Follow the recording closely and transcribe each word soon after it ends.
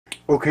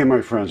Okay,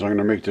 my friends, I'm going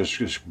to make this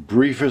as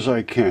brief as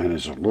I can.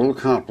 It's a little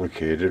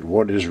complicated.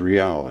 What is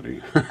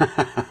reality?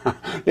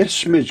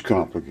 It's a smidge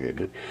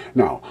complicated.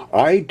 Now,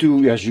 I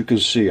do, as you can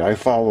see, I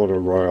follow the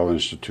Royal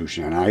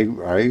Institution, and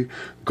I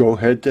go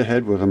head to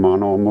head with them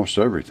on almost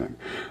everything.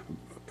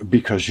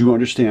 Because you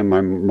understand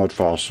my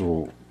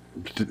Mudfossil,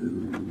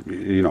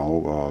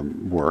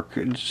 work.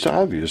 It's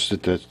obvious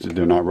that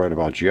they're not right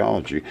about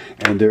geology,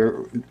 and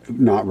they're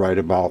not right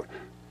about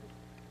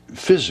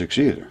physics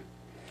either,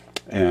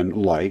 and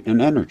light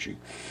and energy,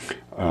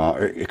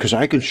 because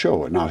I can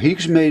show it. Now,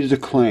 he's made the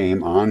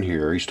claim on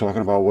here, he's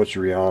talking about what's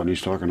reality,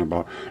 he's talking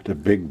about the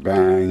Big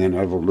Bang and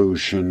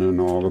evolution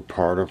and all the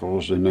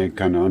particles, and they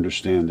kind of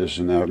understand this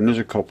and that, and there's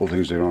a couple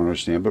things they don't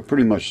understand, but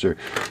pretty much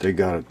they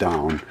got it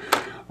down.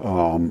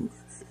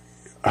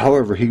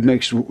 However, he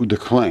makes the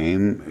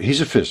claim,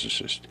 he's a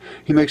physicist,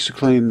 he makes the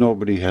claim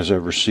nobody has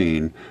ever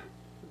seen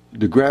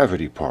the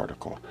gravity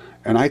particle,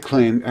 and I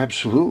claim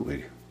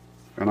absolutely.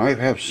 And I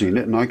have seen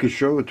it, and I can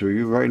show it to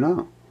you right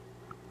now.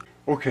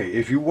 Okay,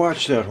 if you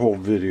watch that whole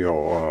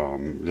video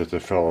that the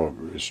fellow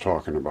is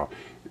talking about,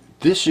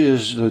 this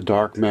is the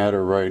dark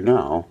matter right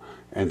now,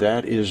 and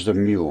that is the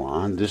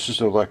muon. This is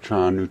the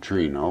electron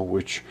neutrino,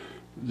 which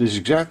is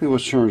exactly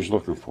what CERN's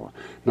looking for.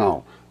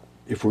 Now,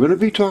 if we're going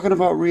to be talking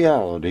about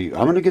reality,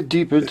 I'm going to get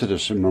deep into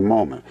this in a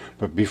moment.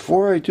 But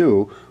before I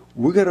do,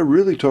 we're going to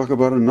really talk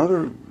about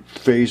another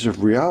phase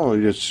of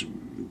reality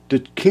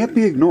that can't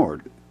be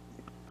ignored.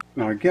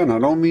 Now again, I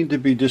don't mean to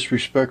be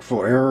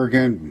disrespectful,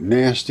 arrogant,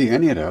 nasty,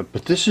 any of that,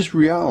 but this is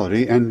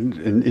reality,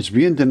 and it's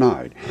being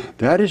denied.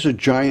 That is a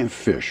giant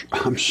fish.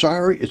 I'm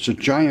sorry, it's a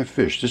giant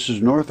fish. This is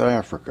North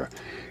Africa.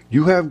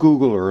 You have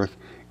Google Earth.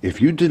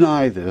 If you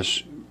deny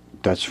this,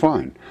 that's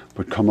fine,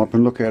 but come up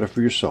and look at it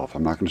for yourself.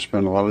 I'm not going to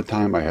spend a lot of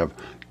time. I have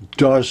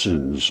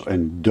dozens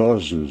and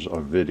dozens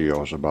of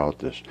videos about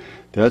this.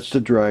 That's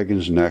the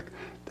dragon's neck.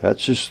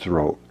 That's his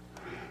throat.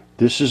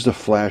 This is the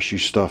flashy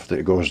stuff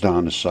that goes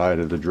down the side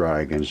of the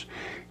dragons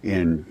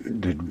in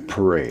the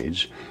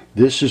parades.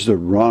 This is the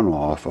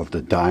runoff of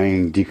the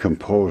dying,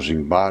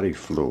 decomposing body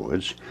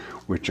fluids,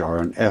 which are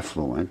an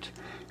effluent.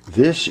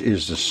 This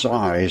is the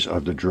size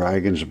of the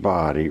dragon's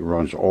body,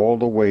 runs all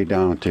the way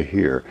down to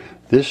here.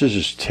 This is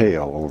his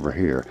tail over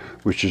here,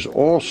 which is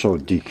also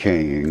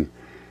decaying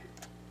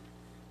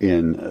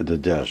in the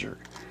desert.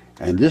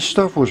 And this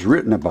stuff was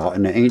written about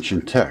in the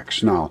ancient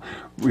texts. Now,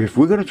 if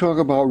we're going to talk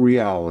about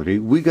reality,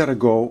 we got to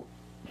go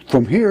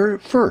from here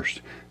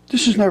first.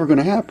 This is never going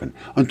to happen.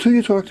 Until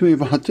you talk to me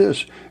about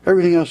this,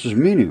 everything else is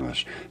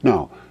meaningless.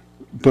 Now,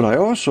 but I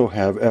also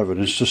have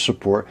evidence to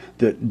support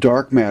that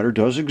dark matter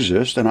does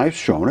exist, and I've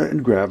shown it,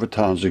 and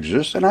gravitons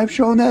exist, and I've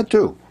shown that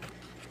too.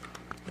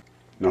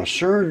 Now,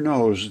 CERN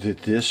knows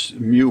that this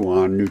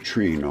muon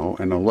neutrino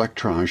and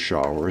electron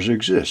showers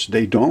exist.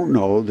 They don't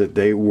know that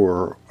they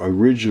were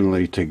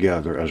originally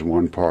together as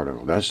one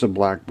particle. That's the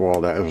black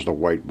ball, that was the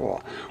white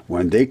ball.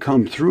 When they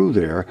come through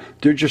there,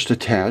 they're just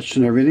attached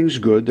and everything's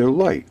good, they're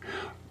light.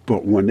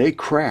 But when they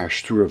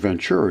crash through a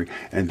venturi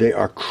and they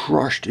are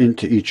crushed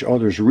into each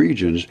other's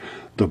regions,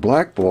 the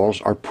black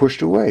balls are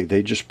pushed away.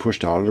 They just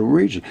pushed out of the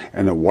region.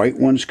 And the white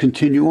ones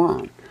continue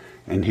on.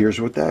 And here's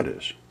what that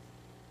is.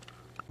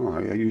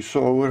 You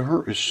saw what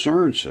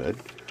CERN said.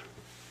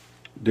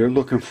 They're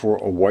looking for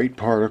a white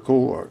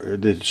particle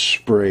that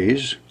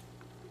sprays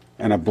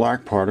and a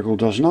black particle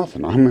does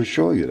nothing. I'm going to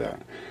show you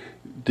that.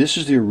 This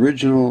is the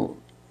original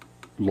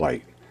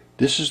light.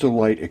 This is the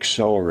light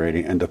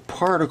accelerating, and the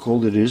particle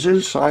that is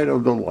inside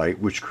of the light,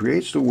 which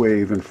creates the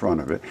wave in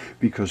front of it,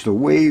 because the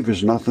wave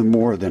is nothing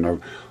more than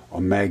a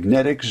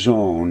magnetic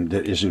zone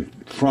that is in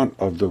front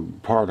of the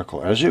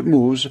particle. As it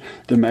moves,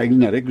 the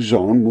magnetic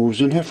zone moves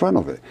in front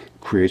of it,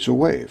 creates a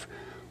wave.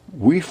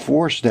 We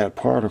force that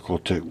particle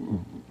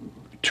to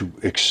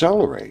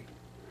accelerate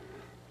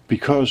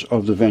because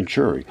of the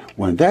venturi.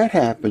 When that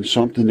happened,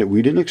 something that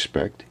we didn't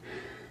expect,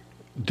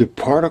 the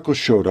particle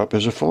showed up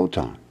as a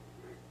photon.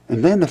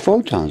 And then the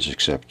photons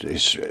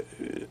is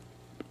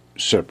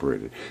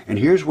separated. And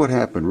here's what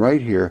happened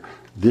right here.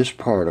 This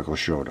particle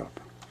showed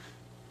up.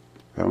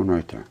 That one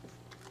right there.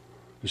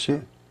 You see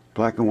it?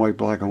 Black and white,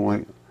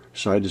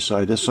 side to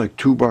side. That's like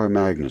 2-bar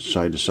magnets,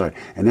 side to side.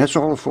 And that's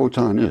all a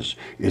photon is.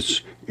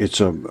 It's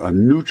a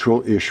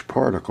neutral-ish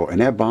particle,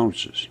 and that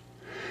bounces.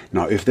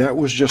 Now, if that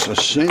was just a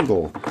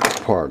single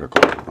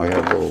particle, I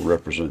have little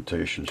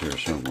representations here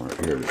somewhere.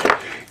 Here it is.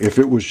 If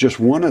it was just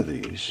one of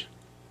these,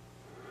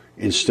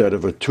 instead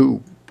of a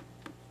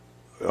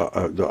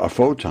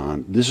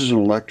photon, this is an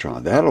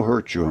electron. That'll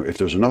hurt you. If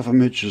there's enough of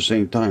them at the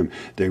same time,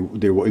 they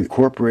will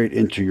incorporate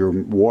into your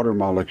water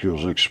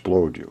molecules and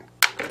explode you.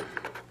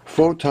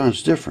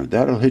 Photon's different.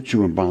 That'll hit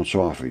you and bounce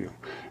off of you.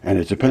 And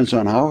it depends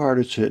on how hard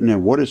it's hitting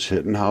and what it's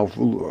hitting, how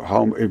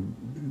it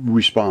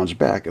responds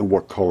back, and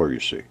what color you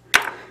see.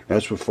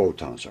 That's what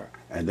photons are.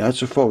 And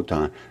that's a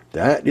photon.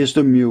 That is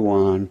the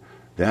muon.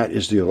 That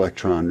is the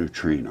electron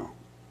neutrino.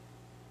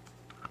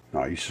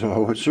 Now you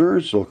saw what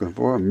CERN's looking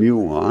for, a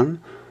muon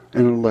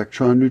and an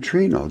electron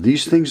neutrino.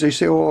 These things, they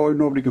say, oh,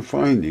 nobody can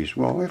find these.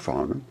 Well, I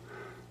found them.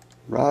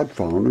 Rod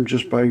found them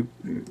just by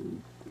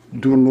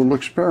doing little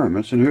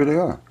experiments, and here they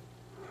are.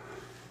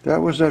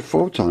 That was that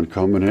photon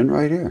coming in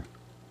right here.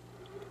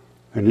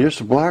 And here's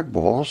the black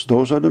balls.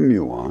 Those are the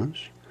muons.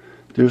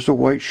 There's the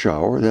white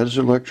shower. That is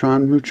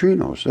electron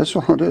neutrinos. That's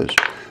all it is.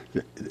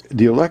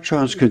 The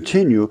electrons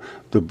continue.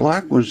 The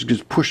black ones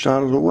get pushed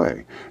out of the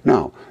way.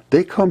 Now,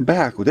 they come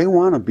back. They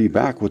want to be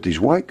back with these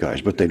white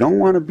guys, but they don't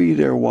want to be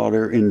there while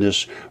they're in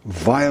this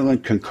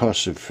violent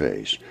concussive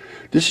phase.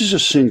 This is a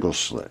single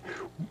slit.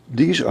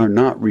 These are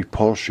not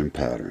repulsion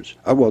patterns.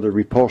 Well, they're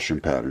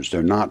repulsion patterns.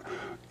 They're not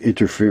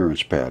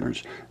interference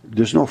patterns.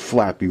 There's no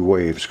flappy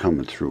waves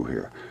coming through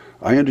here.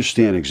 I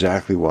understand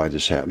exactly why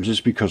this happens.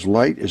 It's because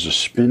light is a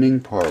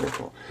spinning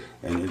particle,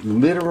 and it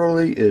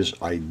literally is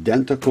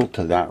identical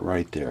to that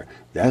right there.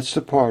 That's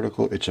the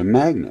particle. It's a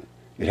magnet.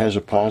 It has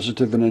a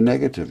positive and a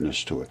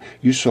negativeness to it.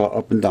 You saw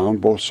up and down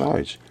both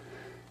sides.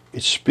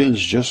 It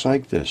spins just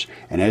like this,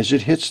 and as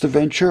it hits the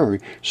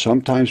Venturi,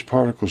 sometimes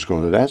particles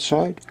go to that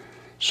side,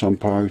 some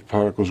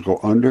particles go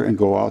under and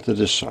go out to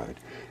this side.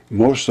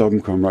 Most of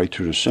them come right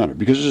through the center,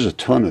 because there's a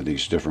ton of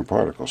these different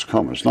particles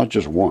coming. It's not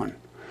just one.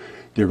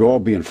 They're all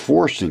being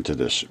forced into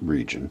this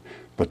region,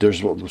 but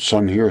there's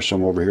some here,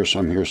 some over here,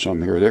 some here,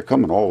 some here. They're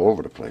coming all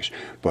over the place,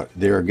 but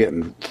they're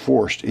getting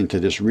forced into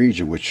this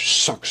region,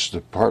 which sucks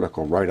the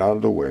particle right out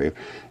of the wave.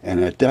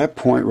 And at that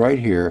point right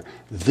here,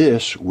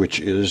 this, which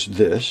is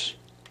this,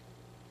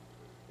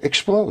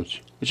 explodes.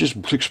 It just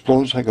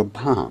explodes like a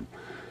bomb.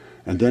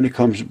 And then it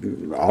comes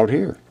out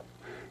here.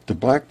 The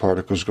black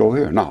particles go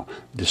here. Now,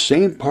 the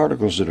same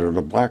particles that are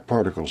the black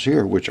particles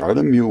here, which are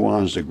the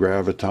muons, the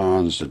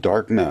gravitons, the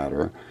dark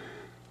matter,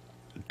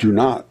 do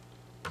not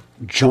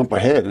jump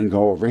ahead and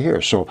go over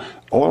here. So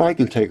all I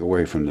can take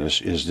away from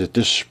this is that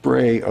this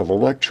spray of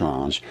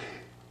electrons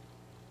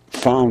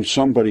found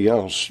somebody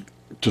else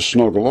to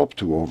snuggle up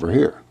to over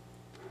here.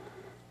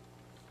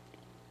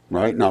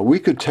 Right? Now, we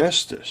could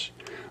test this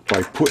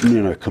by putting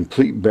in a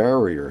complete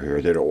barrier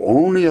here that will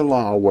only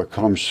allow what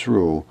comes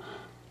through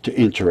to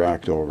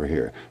interact over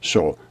here.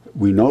 So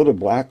we know the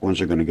black ones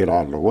are going to get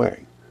out of the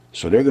way.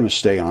 So they're going to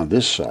stay on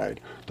this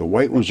side. The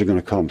white ones are going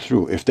to come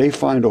through. If they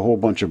find a whole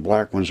bunch of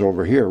black ones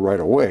over here right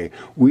away,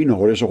 we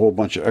know there's a whole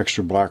bunch of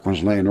extra black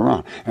ones laying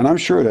around. And I'm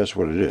sure that's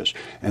what it is.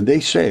 And they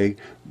say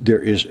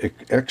there is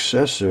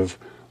excessive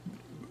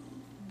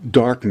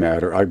dark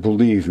matter, I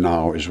believe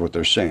now is what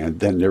they're saying,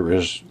 then there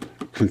is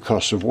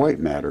concussive white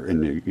matter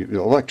in the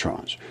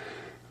electrons.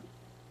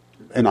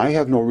 And I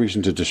have no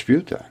reason to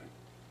dispute that.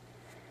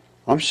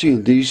 I'm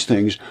seeing these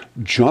things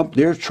jump.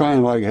 They're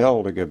trying like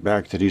hell to get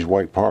back to these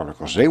white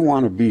particles. They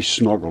want to be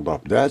snuggled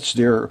up. That's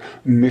their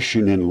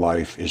mission in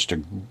life, is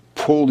to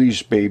pull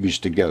these babies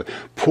together,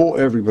 pull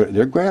everybody.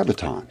 They're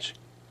gravitons.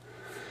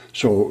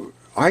 So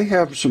I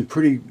have some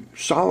pretty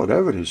solid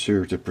evidence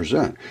here to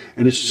present.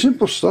 And it's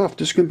simple stuff.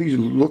 This can be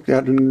looked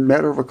at in a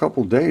matter of a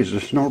couple of days.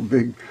 There's no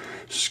big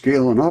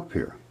scaling up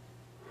here.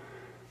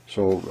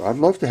 So I'd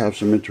love to have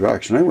some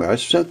interaction. Anyway, I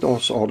sent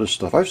all this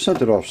stuff. I've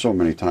sent it off so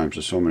many times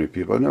to so many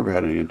people. I've never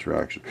had any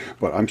interaction.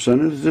 But I'm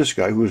sending it to this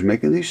guy who's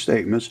making these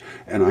statements,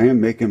 and I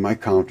am making my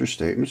counter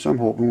statements. I'm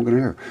hoping we're going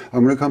to hear.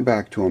 I'm going to come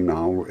back to him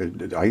now.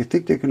 I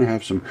think they're going to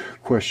have some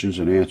questions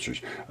and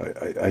answers.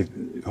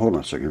 Hold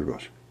on a second. Here it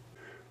goes.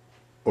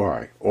 All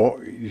right.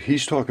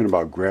 He's talking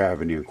about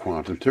gravity and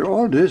quantum theory.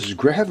 All it is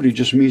gravity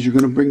just means you're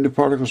going to bring the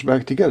particles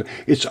back together.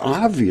 It's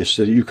obvious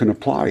that you can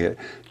apply it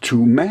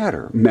to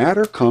matter.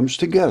 Matter comes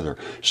together.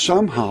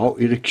 Somehow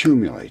it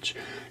accumulates.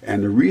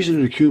 And the reason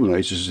it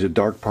accumulates is the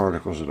dark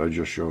particles that I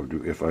just showed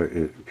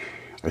you.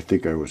 I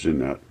think I was in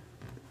that.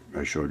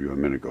 I showed you a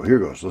minute ago. Here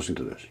goes. Listen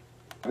to this.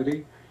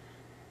 Ready?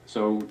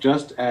 So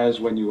just as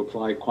when you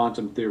apply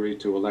quantum theory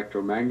to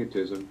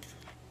electromagnetism,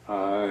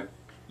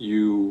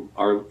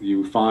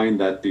 you find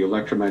that the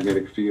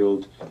electromagnetic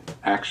field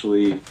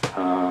actually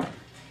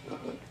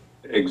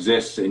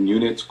exists in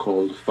units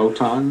called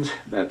photons,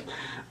 that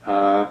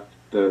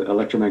the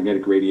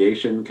electromagnetic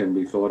radiation can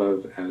be thought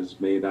of as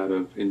made out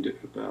of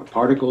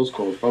particles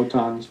called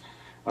photons.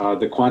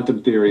 The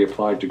quantum theory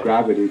applied to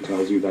gravity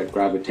tells you that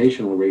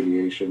gravitational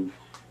radiation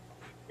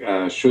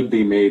should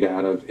be made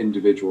out of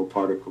individual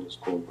particles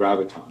called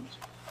gravitons.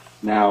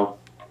 Now,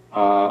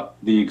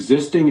 the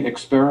existing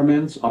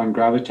experiments on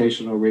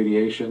gravitational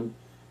radiation,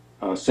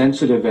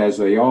 sensitive as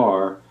they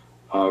are,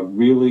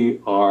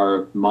 really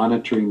are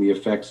monitoring the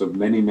effects of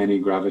many,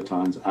 many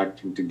gravitons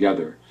acting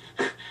together.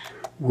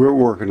 We're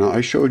working on,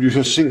 I showed you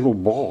the single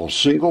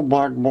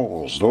black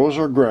balls. Those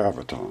are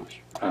gravitons.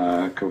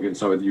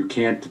 So you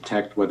can't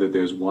detect whether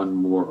there's one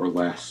more or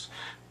less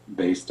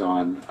based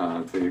on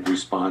the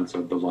response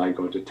of the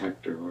LIGO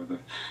detector or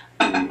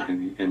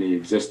any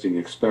existing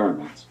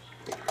experiments.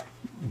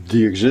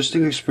 The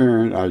existing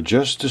experiment I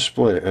just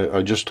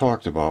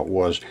talked about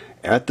was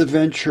at the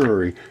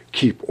Venturi,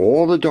 keep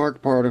all the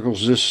dark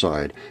particles this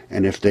side,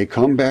 and if they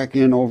come back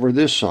in over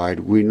this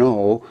side, we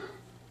know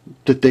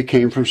that they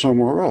came from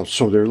somewhere else,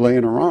 so they're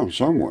laying around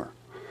somewhere.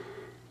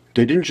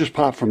 They didn't just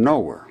pop from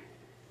nowhere.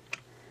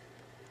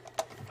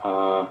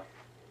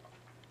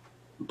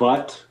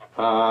 But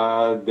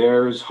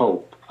there's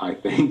hope. I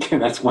think,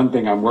 and that's one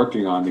thing I'm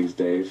working on these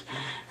days,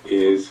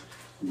 is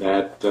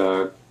that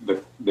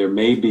there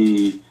may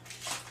be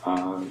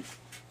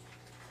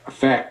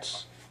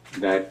effects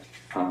that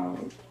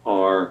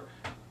are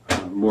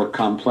more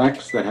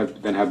complex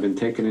than have been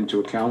taken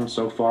into account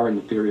so far in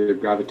the theory of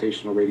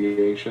gravitational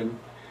radiation,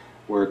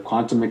 where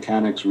quantum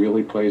mechanics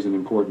really plays an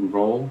important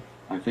role.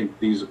 I think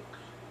these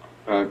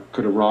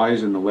could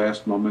arise in the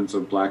last moments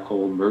of black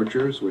hole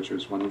mergers, which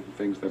is one of the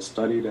things that's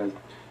studied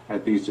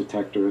at these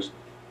detectors.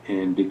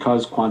 And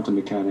because quantum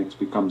mechanics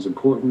becomes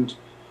important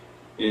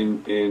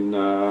in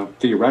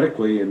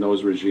theoretically in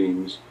those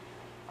regimes,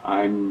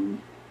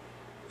 I'm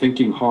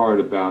thinking hard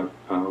about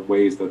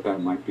ways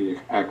that might be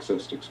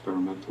accessed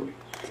experimentally.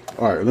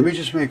 All right, let me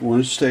just make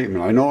one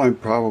statement. I know I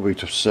probably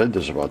said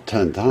this about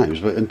 10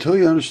 times, but until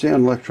you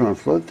understand electron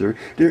flood theory,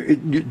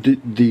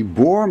 the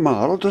Bohr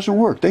model doesn't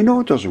work. They know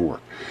it doesn't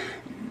work.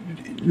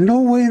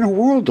 No way in the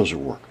world does it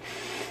work.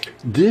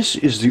 This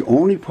is the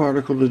only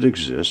particle that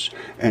exists,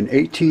 and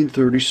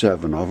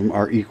 1837 of them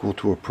are equal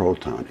to a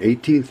proton.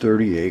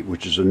 1838,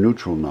 which is a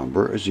neutral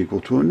number, is equal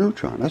to a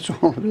neutron. That's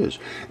all it is.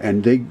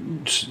 And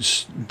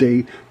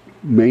they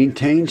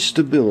maintain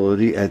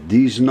stability at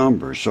these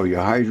numbers. So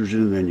your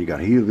hydrogen, then you got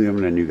helium,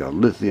 and then you got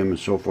lithium, and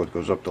so forth,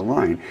 goes up the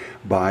line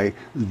by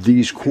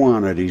these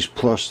quantities,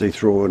 plus they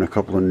throw in a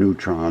couple of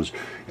neutrons,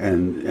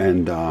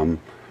 and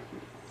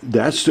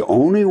that's the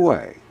only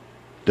way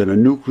that a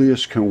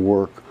nucleus can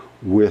work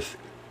with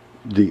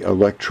the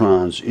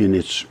electrons in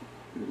its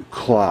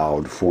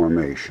cloud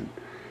formation.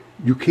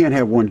 You can't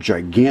have one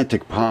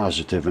gigantic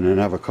positive and then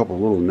have a couple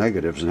little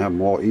negatives and have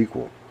them all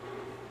equal.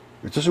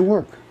 It doesn't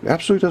work. It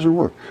absolutely doesn't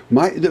work.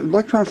 The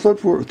electron flood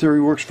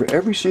theory works for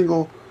every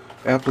single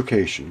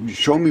application. You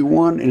show me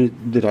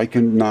one that I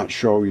can not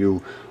show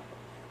you.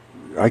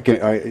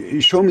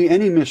 Show me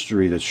any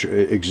mystery that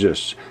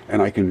exists,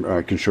 and I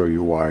can show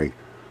you why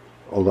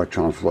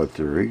electron flood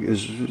theory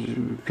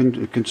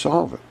can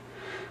solve it.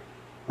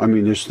 I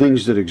mean, there's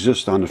things that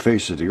exist on the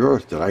face of the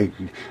Earth that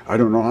I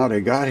don't know how they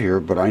got here,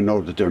 but I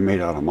know that they're made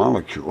out of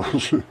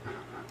molecules.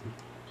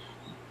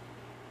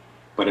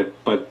 But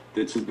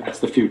that's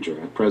the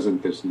future. At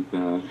present,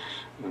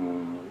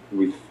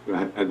 we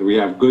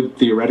have good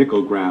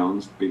theoretical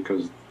grounds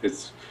because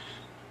it's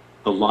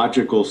the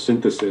logical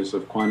synthesis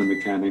of quantum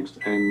mechanics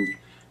and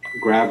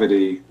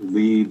gravity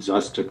leads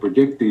us to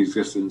predict the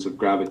existence of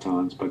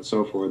gravitons, but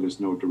so far there's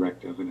no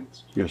direct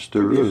evidence. Yes,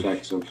 there of the is.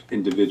 Effects of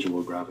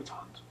individual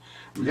gravitons.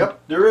 Yep,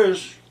 there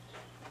is.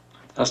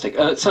 Fantastic.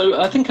 So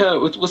I think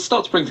we'll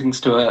start to bring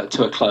things to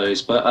a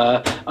close,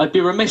 but I'd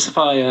be remiss if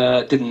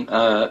I didn't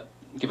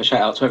give a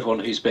shout out to everyone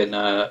who's been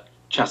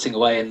chatting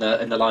away in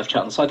the live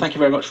chat on the side. Thank you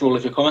very much for all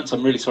of your comments.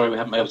 I'm really sorry we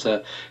haven't been able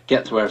to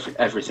get through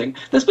everything.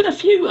 There's been a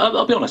few,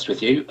 I'll be honest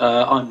with you,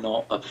 I'm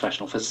not a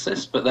professional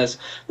physicist, but there's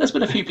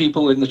been a few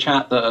people in the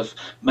chat that have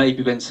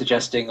maybe been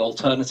suggesting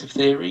alternative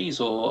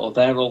theories or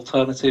their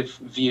alternative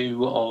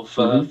view of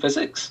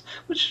physics,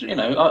 which, you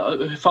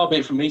know, far be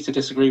it from me to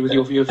disagree with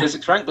your view of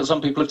physics, Frank, but some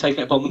people have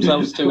taken it upon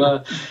themselves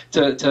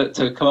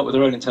to come up with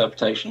their own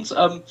interpretations.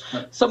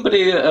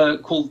 Somebody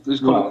who's calling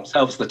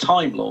themselves the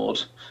Time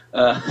Lord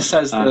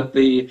says that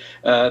the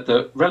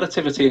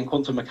relativity and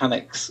quantum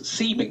mechanics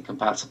seem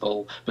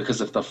incompatible because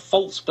of the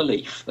false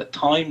belief that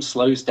time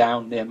slows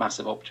down near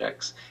massive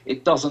objects.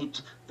 It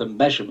doesn't. The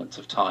measurement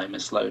of time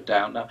is slowed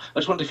down. Now, I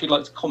just wonder if you'd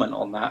like to comment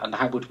on that, and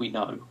how would we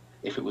know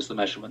if it was the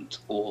measurement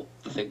or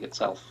the thing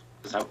itself?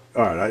 All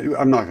right,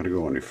 I'm not going to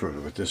go any further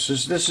with this.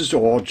 This is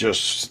all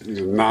just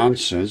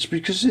nonsense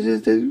because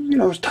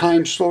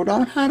time slowed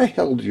down. How the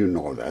hell do you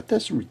know that?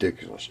 That's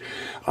ridiculous.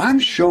 I'm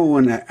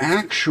showing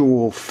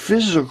actual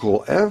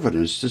physical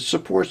evidence that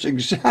supports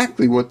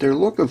exactly what they're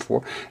looking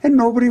for, and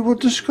nobody will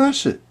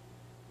discuss it.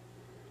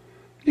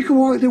 They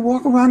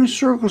walk around in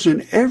circles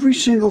in every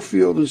single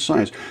field in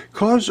science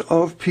because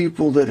of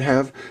people that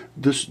have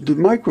the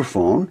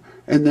microphone,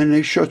 and then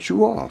they shut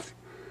you off.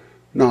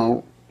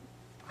 Now,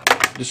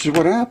 this is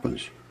what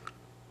happens.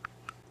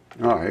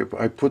 All right,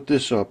 I put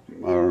this up,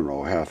 I don't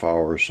know, half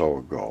hour or so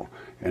ago,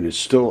 and it's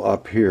still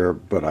up here,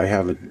 but I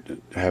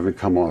haven't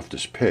come off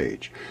this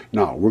page.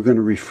 Now, we're going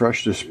to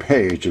refresh this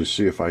page and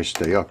see if I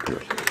stay up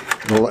here.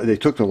 They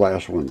took the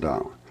last one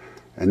down.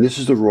 And this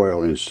is the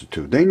Royal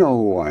Institute. They know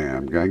who I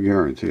am, I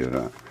guarantee you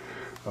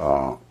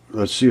that.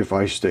 Let's see if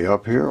I stay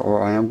up here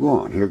or I am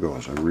gone. Here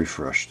goes, I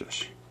refresh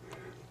this.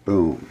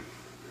 Boom.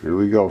 Here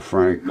we go,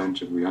 Frank.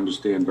 Mentioned, we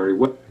understand very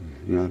well.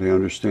 Yeah, they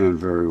understand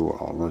very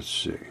well. Let's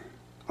see.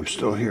 I'm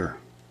still here.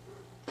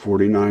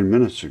 49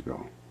 minutes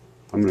ago.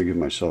 I'm going to give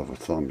myself a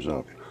thumbs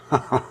up.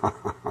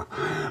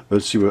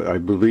 Let's see what I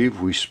believe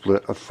we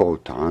split a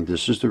photon.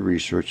 This is the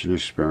research and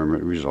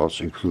experiment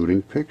results,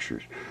 including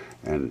pictures.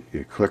 And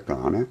you click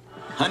on it.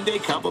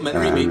 Hyundai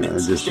complimentary And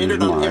maintenance. this is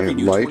Standard on my every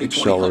new light 2020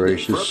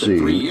 acceleration Hyundai for up to 3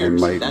 C and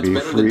years. might That's be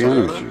better than free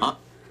Toyota. energy.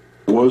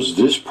 Was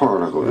this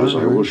particle, as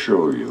I will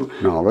show you.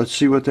 Now, let's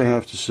see what they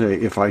have to say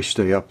if I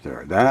stay up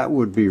there. That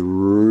would be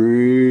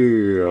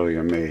really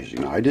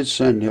amazing. I did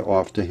send it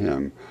off to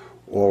him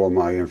all of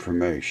my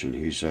information.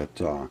 He's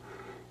at, what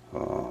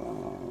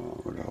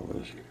hell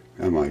is he?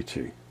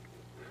 MIT.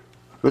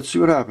 Let's see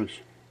what happens.